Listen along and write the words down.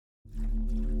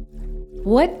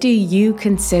What do you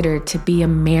consider to be a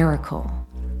miracle?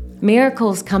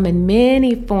 Miracles come in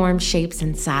many forms, shapes,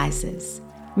 and sizes.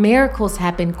 Miracles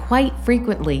happen quite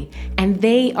frequently, and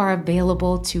they are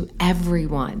available to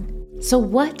everyone. So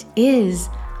what is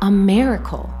a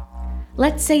miracle?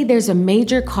 Let's say there's a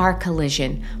major car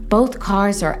collision. Both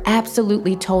cars are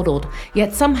absolutely totaled,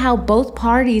 yet somehow both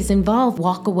parties involved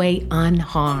walk away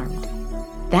unharmed.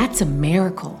 That's a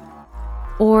miracle.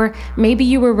 Or maybe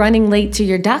you were running late to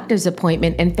your doctor's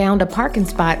appointment and found a parking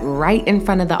spot right in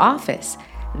front of the office.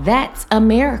 That's a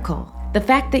miracle. The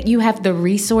fact that you have the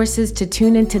resources to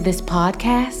tune into this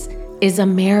podcast is a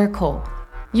miracle.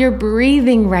 You're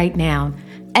breathing right now.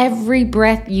 Every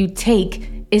breath you take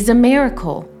is a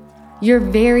miracle. Your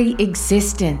very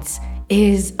existence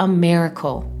is a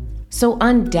miracle. So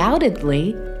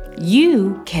undoubtedly,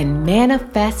 you can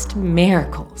manifest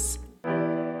miracles.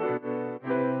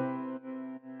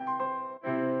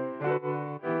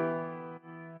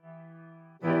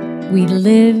 We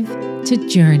live to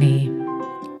journey.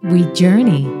 We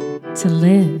journey to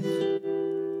live.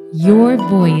 Your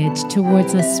voyage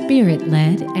towards a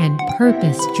spirit-led and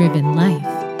purpose-driven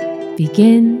life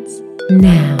begins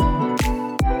now.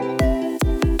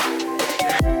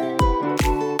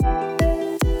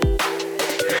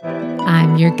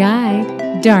 I'm your guide,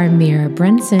 Darmira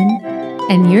Brunson,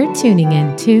 and you're tuning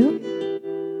in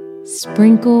to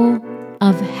Sprinkle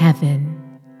of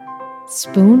Heaven,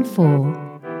 Spoonful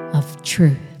of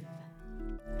Truth.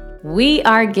 We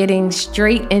are getting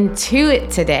straight into it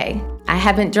today. I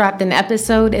haven't dropped an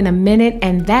episode in a minute,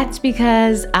 and that's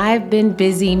because I've been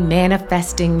busy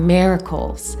manifesting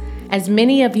miracles. As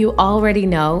many of you already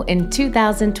know, in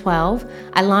 2012,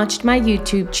 I launched my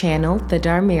YouTube channel, The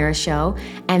Darmira Show,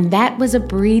 and that was a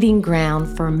breeding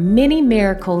ground for many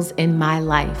miracles in my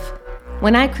life.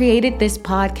 When I created this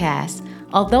podcast,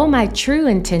 although my true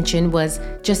intention was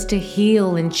just to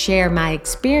heal and share my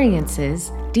experiences,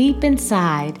 deep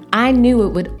inside, I knew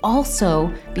it would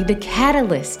also be the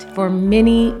catalyst for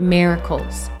many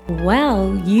miracles.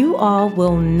 Well, you all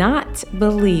will not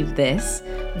believe this,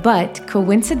 but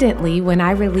coincidentally, when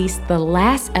I released the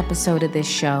last episode of this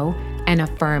show, An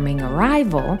Affirming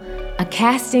Arrival, a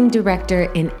casting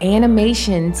director in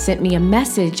animation sent me a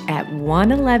message at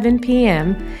 1:11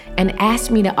 p.m. and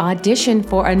asked me to audition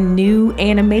for a new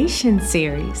animation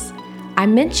series. I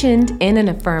mentioned in An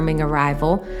Affirming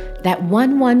Arrival that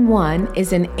 111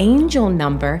 is an angel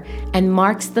number and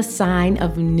marks the sign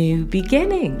of new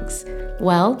beginnings.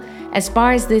 Well, as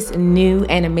far as this new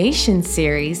animation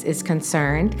series is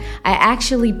concerned, I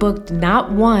actually booked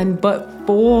not one, but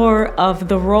 4 of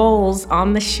the roles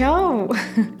on the show.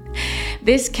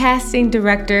 This casting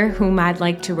director, whom I'd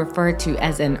like to refer to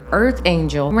as an earth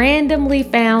angel, randomly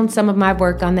found some of my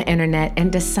work on the internet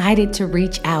and decided to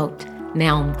reach out.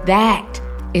 Now that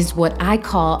is what I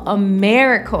call a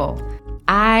miracle.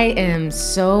 I am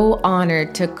so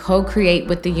honored to co-create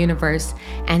with the universe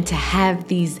and to have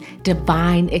these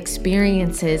divine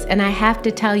experiences. And I have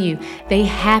to tell you, they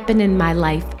happen in my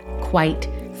life quite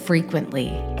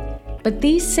frequently. But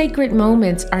these sacred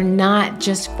moments are not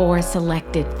just for a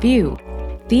selected few.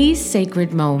 These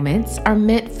sacred moments are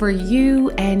meant for you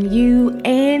and you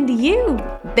and you.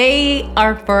 They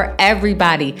are for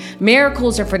everybody.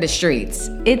 Miracles are for the streets.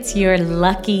 It's your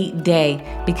lucky day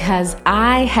because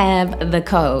I have the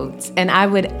codes and I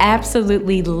would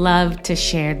absolutely love to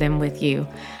share them with you.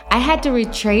 I had to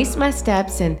retrace my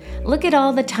steps and look at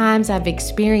all the times I've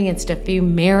experienced a few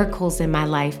miracles in my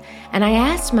life, and I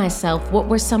asked myself what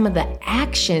were some of the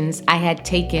actions I had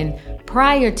taken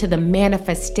prior to the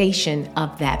manifestation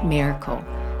of that miracle.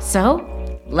 So,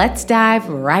 let's dive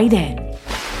right in.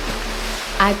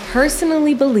 I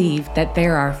personally believe that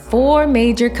there are 4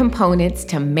 major components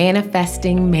to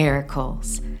manifesting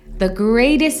miracles. The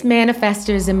greatest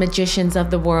manifestors and magicians of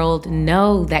the world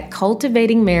know that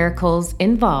cultivating miracles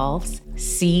involves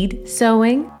seed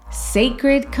sowing,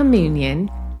 sacred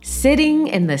communion, sitting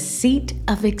in the seat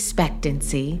of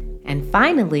expectancy, and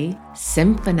finally,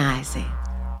 symphonizing.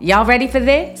 Y'all ready for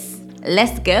this?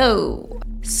 Let's go.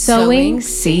 Sowing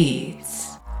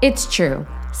seeds. It's true.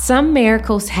 Some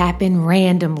miracles happen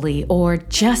randomly or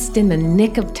just in the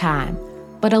nick of time,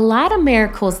 but a lot of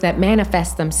miracles that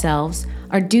manifest themselves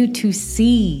are due to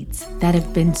seeds that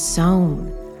have been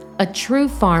sown. A true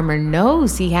farmer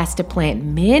knows he has to plant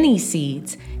many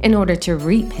seeds in order to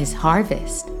reap his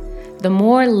harvest. The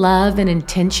more love and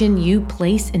intention you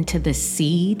place into the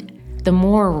seed, the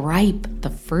more ripe the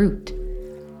fruit.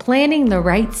 Planting the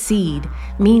right seed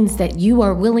means that you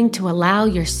are willing to allow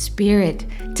your spirit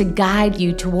to guide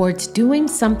you towards doing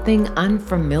something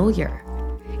unfamiliar.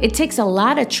 It takes a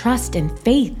lot of trust and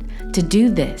faith to do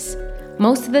this,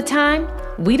 Most of the time,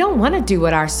 we don't want to do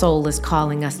what our soul is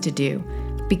calling us to do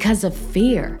because of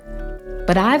fear.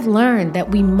 But I've learned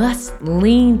that we must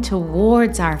lean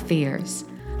towards our fears.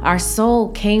 Our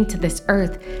soul came to this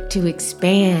earth to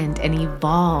expand and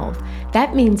evolve.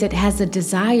 That means it has a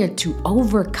desire to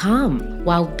overcome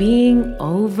while being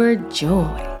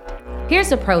overjoyed.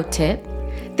 Here's a pro tip.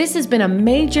 This has been a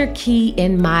major key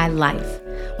in my life.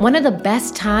 One of the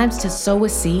best times to sow a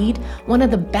seed, one of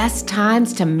the best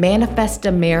times to manifest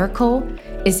a miracle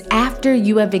is after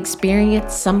you have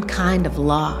experienced some kind of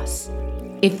loss.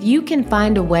 If you can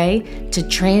find a way to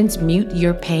transmute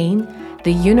your pain,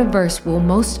 the universe will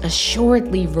most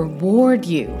assuredly reward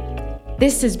you.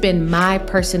 This has been my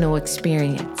personal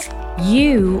experience.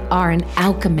 You are an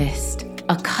alchemist,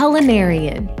 a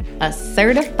culinarian, a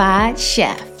certified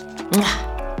chef.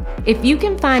 If you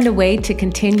can find a way to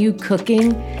continue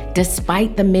cooking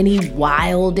despite the many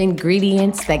wild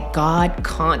ingredients that God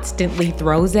constantly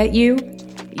throws at you,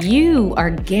 you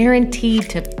are guaranteed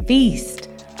to feast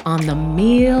on the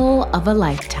meal of a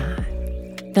lifetime.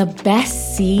 The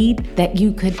best seed that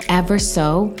you could ever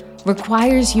sow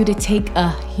requires you to take a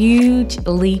huge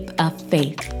leap of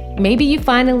faith. Maybe you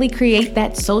finally create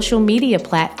that social media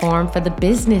platform for the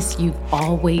business you've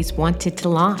always wanted to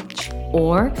launch.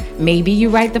 Or maybe you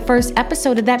write the first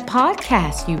episode of that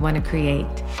podcast you want to create.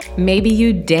 Maybe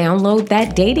you download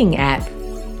that dating app.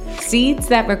 Seeds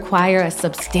that require a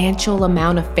substantial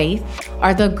amount of faith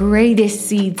are the greatest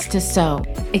seeds to sow,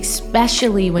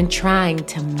 especially when trying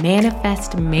to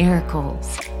manifest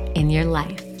miracles in your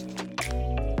life.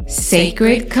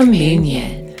 Sacred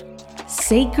Communion.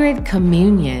 Sacred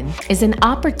Communion is an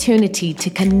opportunity to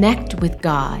connect with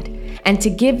God and to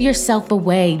give yourself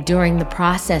away during the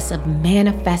process of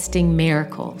manifesting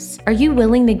miracles. Are you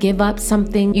willing to give up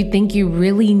something you think you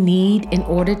really need in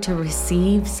order to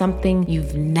receive something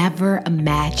you've never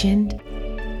imagined?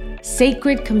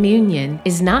 Sacred Communion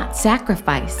is not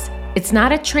sacrifice. It's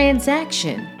not a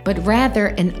transaction, but rather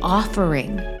an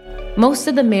offering. Most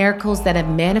of the miracles that have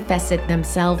manifested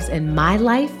themselves in my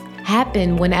life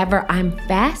happen whenever I'm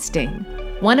fasting.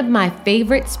 One of my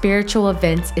favorite spiritual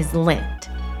events is Lent.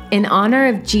 In honor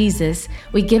of Jesus,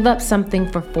 we give up something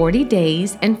for 40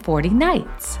 days and 40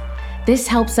 nights. This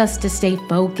helps us to stay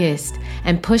focused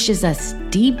and pushes us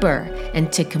deeper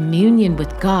into communion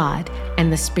with God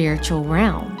and the spiritual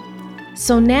realm.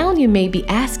 So now you may be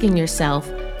asking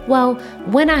yourself, well,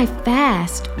 when I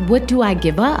fast, what do I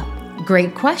give up?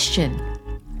 Great question.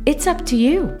 It's up to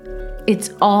you.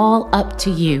 It's all up to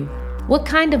you. What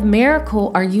kind of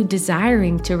miracle are you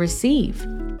desiring to receive?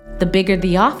 The bigger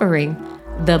the offering,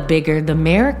 the bigger the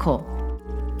miracle.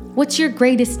 What's your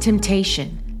greatest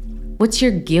temptation? What's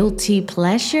your guilty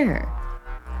pleasure?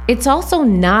 It's also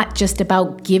not just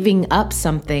about giving up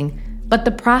something, but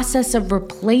the process of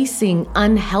replacing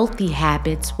unhealthy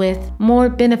habits with more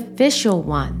beneficial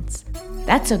ones.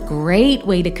 That's a great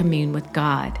way to commune with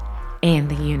God and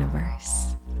the universe.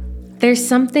 There's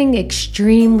something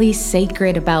extremely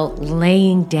sacred about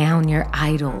laying down your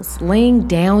idols, laying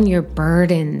down your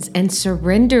burdens, and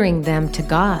surrendering them to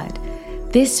God.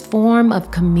 This form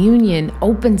of communion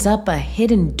opens up a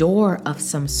hidden door of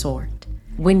some sort.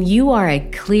 When you are a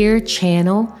clear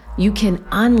channel, you can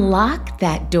unlock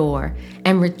that door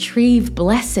and retrieve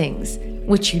blessings,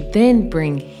 which you then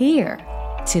bring here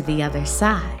to the other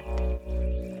side.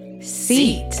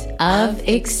 Seat of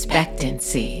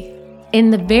expectancy. In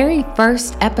the very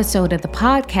first episode of the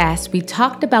podcast, we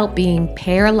talked about being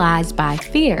paralyzed by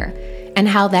fear and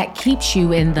how that keeps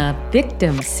you in the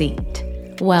victim seat.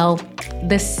 Well,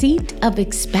 the seat of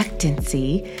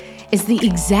expectancy is the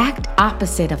exact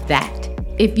opposite of that.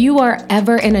 If you are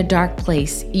ever in a dark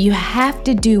place, you have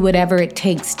to do whatever it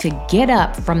takes to get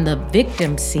up from the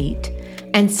victim seat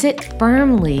and sit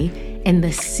firmly in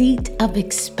the seat of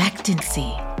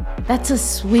expectancy. That's a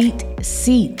sweet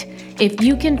seat. If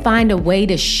you can find a way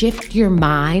to shift your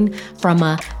mind from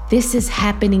a "this is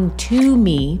happening to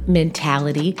me"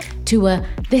 mentality to a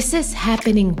 "this is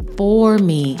happening for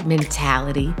me"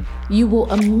 mentality, you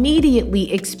will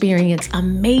immediately experience a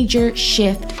major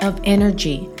shift of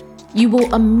energy. You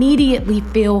will immediately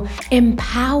feel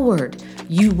empowered.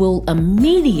 You will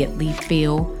immediately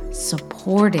feel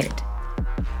supported.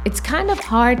 It's kind of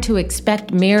hard to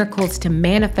expect miracles to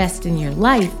manifest in your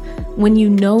life when you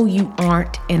know you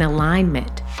aren't in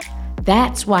alignment.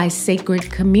 That's why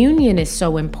sacred communion is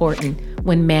so important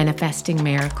when manifesting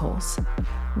miracles.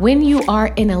 When you are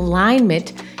in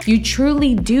alignment, you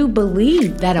truly do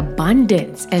believe that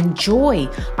abundance and joy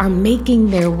are making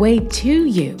their way to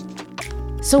you.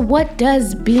 So what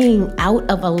does being out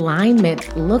of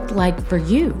alignment look like for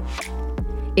you?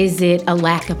 Is it a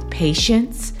lack of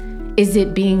patience? Is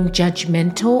it being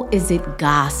judgmental? Is it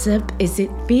gossip? Is it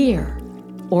fear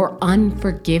or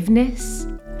unforgiveness?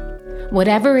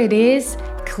 Whatever it is,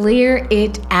 clear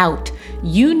it out.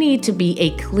 You need to be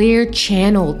a clear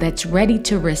channel that's ready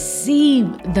to receive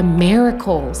the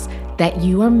miracles that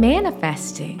you are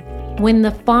manifesting. When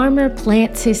the farmer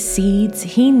plants his seeds,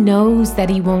 he knows that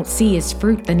he won't see his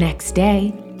fruit the next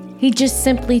day. He just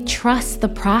simply trusts the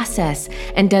process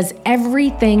and does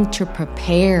everything to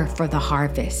prepare for the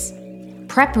harvest.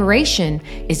 Preparation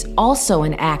is also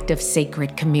an act of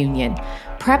sacred communion.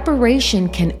 Preparation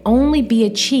can only be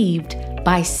achieved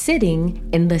by sitting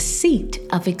in the seat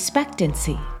of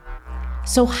expectancy.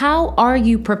 So how are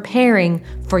you preparing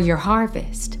for your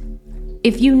harvest?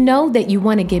 If you know that you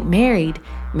want to get married,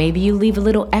 maybe you leave a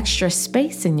little extra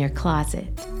space in your closet.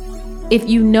 If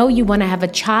you know you want to have a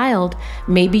child,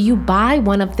 maybe you buy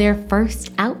one of their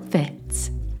first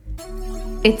outfits.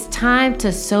 It's time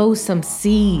to sow some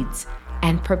seeds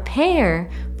and prepare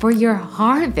for your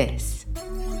harvest.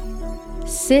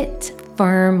 Sit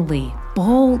firmly,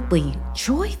 boldly,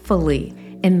 joyfully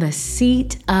in the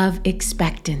seat of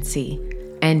expectancy,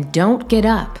 and don't get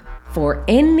up for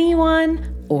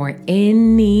anyone or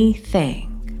anything.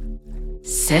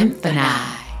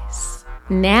 Symphonize.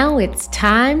 Now it's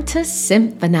time to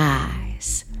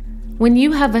symphonize. When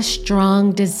you have a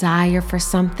strong desire for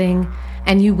something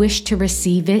and you wish to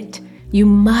receive it, you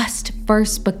must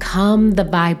first become the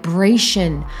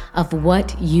vibration of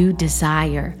what you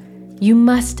desire. You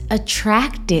must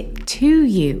attract it to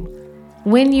you.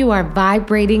 When you are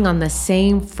vibrating on the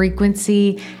same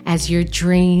frequency as your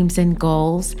dreams and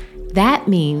goals, that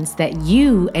means that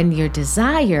you and your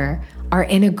desire are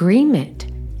in agreement.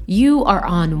 You are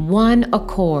on one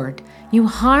accord. You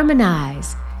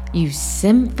harmonize. You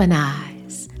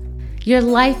symphonize. Your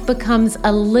life becomes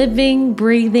a living,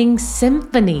 breathing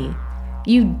symphony.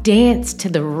 You dance to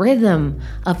the rhythm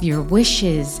of your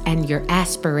wishes and your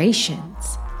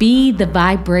aspirations. Be the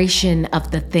vibration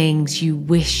of the things you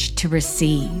wish to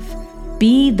receive.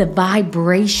 Be the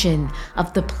vibration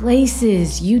of the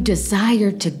places you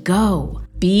desire to go.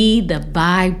 Be the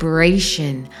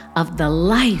vibration of the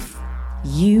life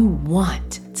you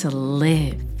want to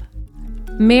live.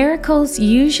 Miracles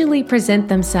usually present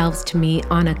themselves to me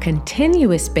on a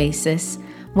continuous basis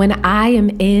when I am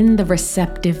in the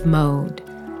receptive mode.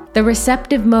 The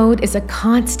receptive mode is a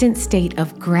constant state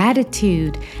of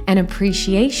gratitude and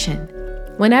appreciation.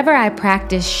 Whenever I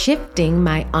practice shifting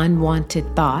my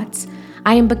unwanted thoughts,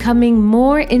 I am becoming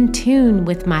more in tune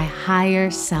with my higher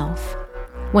self.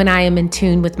 When I am in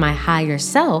tune with my higher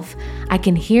self, I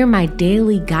can hear my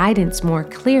daily guidance more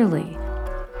clearly.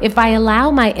 If I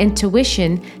allow my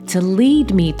intuition to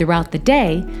lead me throughout the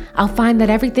day, I'll find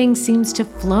that everything seems to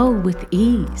flow with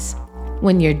ease.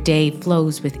 When your day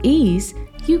flows with ease,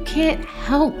 you can't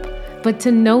help but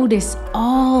to notice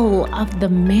all of the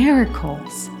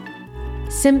miracles.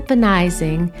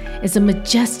 Symphonizing is a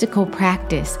majestical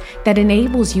practice that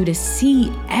enables you to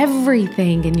see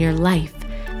everything in your life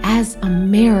as a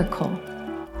miracle.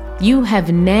 You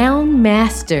have now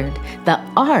mastered the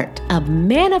art of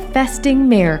manifesting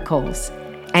miracles,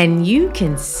 and you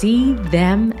can see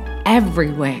them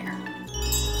everywhere.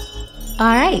 All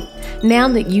right, now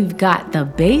that you've got the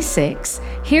basics,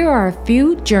 here are a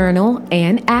few journal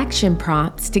and action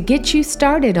prompts to get you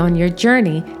started on your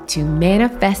journey to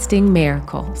manifesting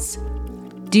miracles.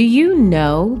 Do you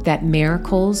know that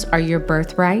miracles are your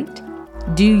birthright?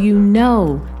 Do you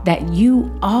know that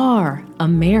you are a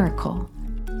miracle?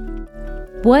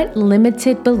 What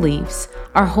limited beliefs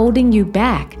are holding you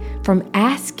back from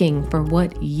asking for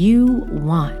what you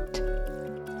want?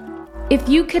 If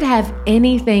you could have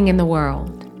anything in the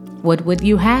world, what would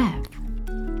you have?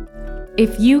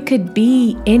 If you could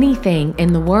be anything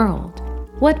in the world,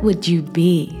 what would you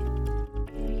be?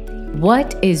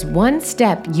 What is one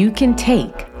step you can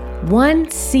take,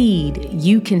 one seed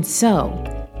you can sow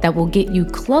that will get you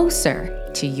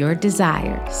closer to your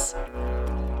desires?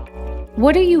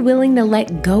 What are you willing to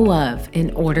let go of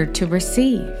in order to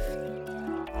receive?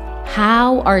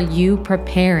 How are you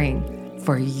preparing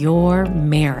for your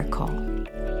miracle?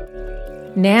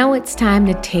 Now it's time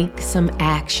to take some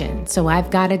action. So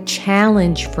I've got a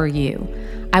challenge for you.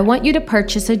 I want you to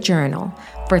purchase a journal.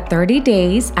 For 30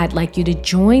 days, I'd like you to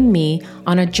join me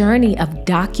on a journey of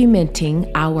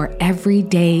documenting our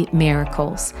everyday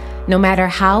miracles. No matter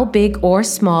how big or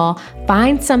small,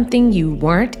 find something you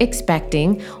weren't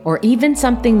expecting or even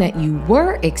something that you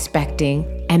were expecting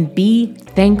and be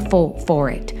thankful for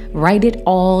it. Write it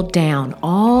all down,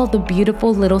 all the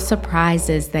beautiful little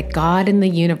surprises that God and the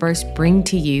universe bring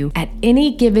to you at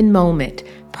any given moment.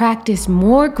 practice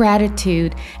more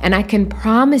gratitude, and I can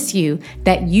promise you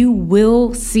that you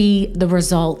will see the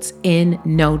results in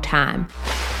no time.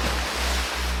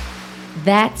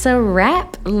 That's a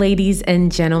wrap, ladies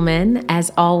and gentlemen.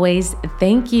 As always,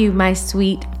 thank you, my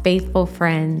sweet, faithful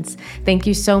friends. Thank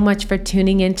you so much for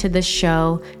tuning into the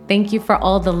show. Thank you for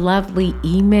all the lovely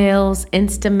emails,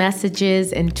 Insta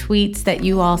messages, and tweets that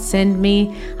you all send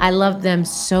me. I love them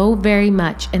so very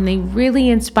much, and they really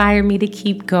inspire me to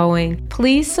keep going.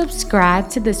 Please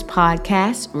subscribe to this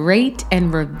podcast, rate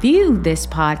and review this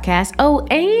podcast. Oh,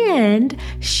 and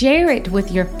share it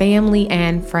with your family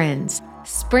and friends.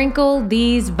 Sprinkle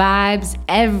these vibes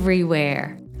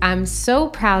everywhere. I'm so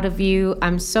proud of you.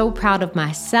 I'm so proud of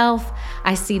myself.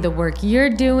 I see the work you're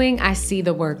doing. I see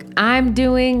the work I'm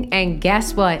doing. And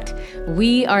guess what?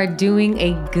 We are doing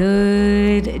a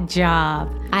good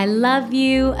job. I love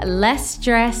you. Less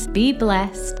stress. Be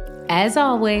blessed. As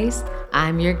always,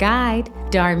 I'm your guide,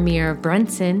 Darmira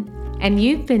Brunson, and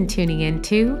you've been tuning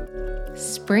into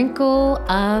Sprinkle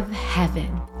of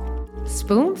Heaven,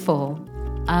 Spoonful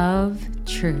of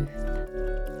Truth.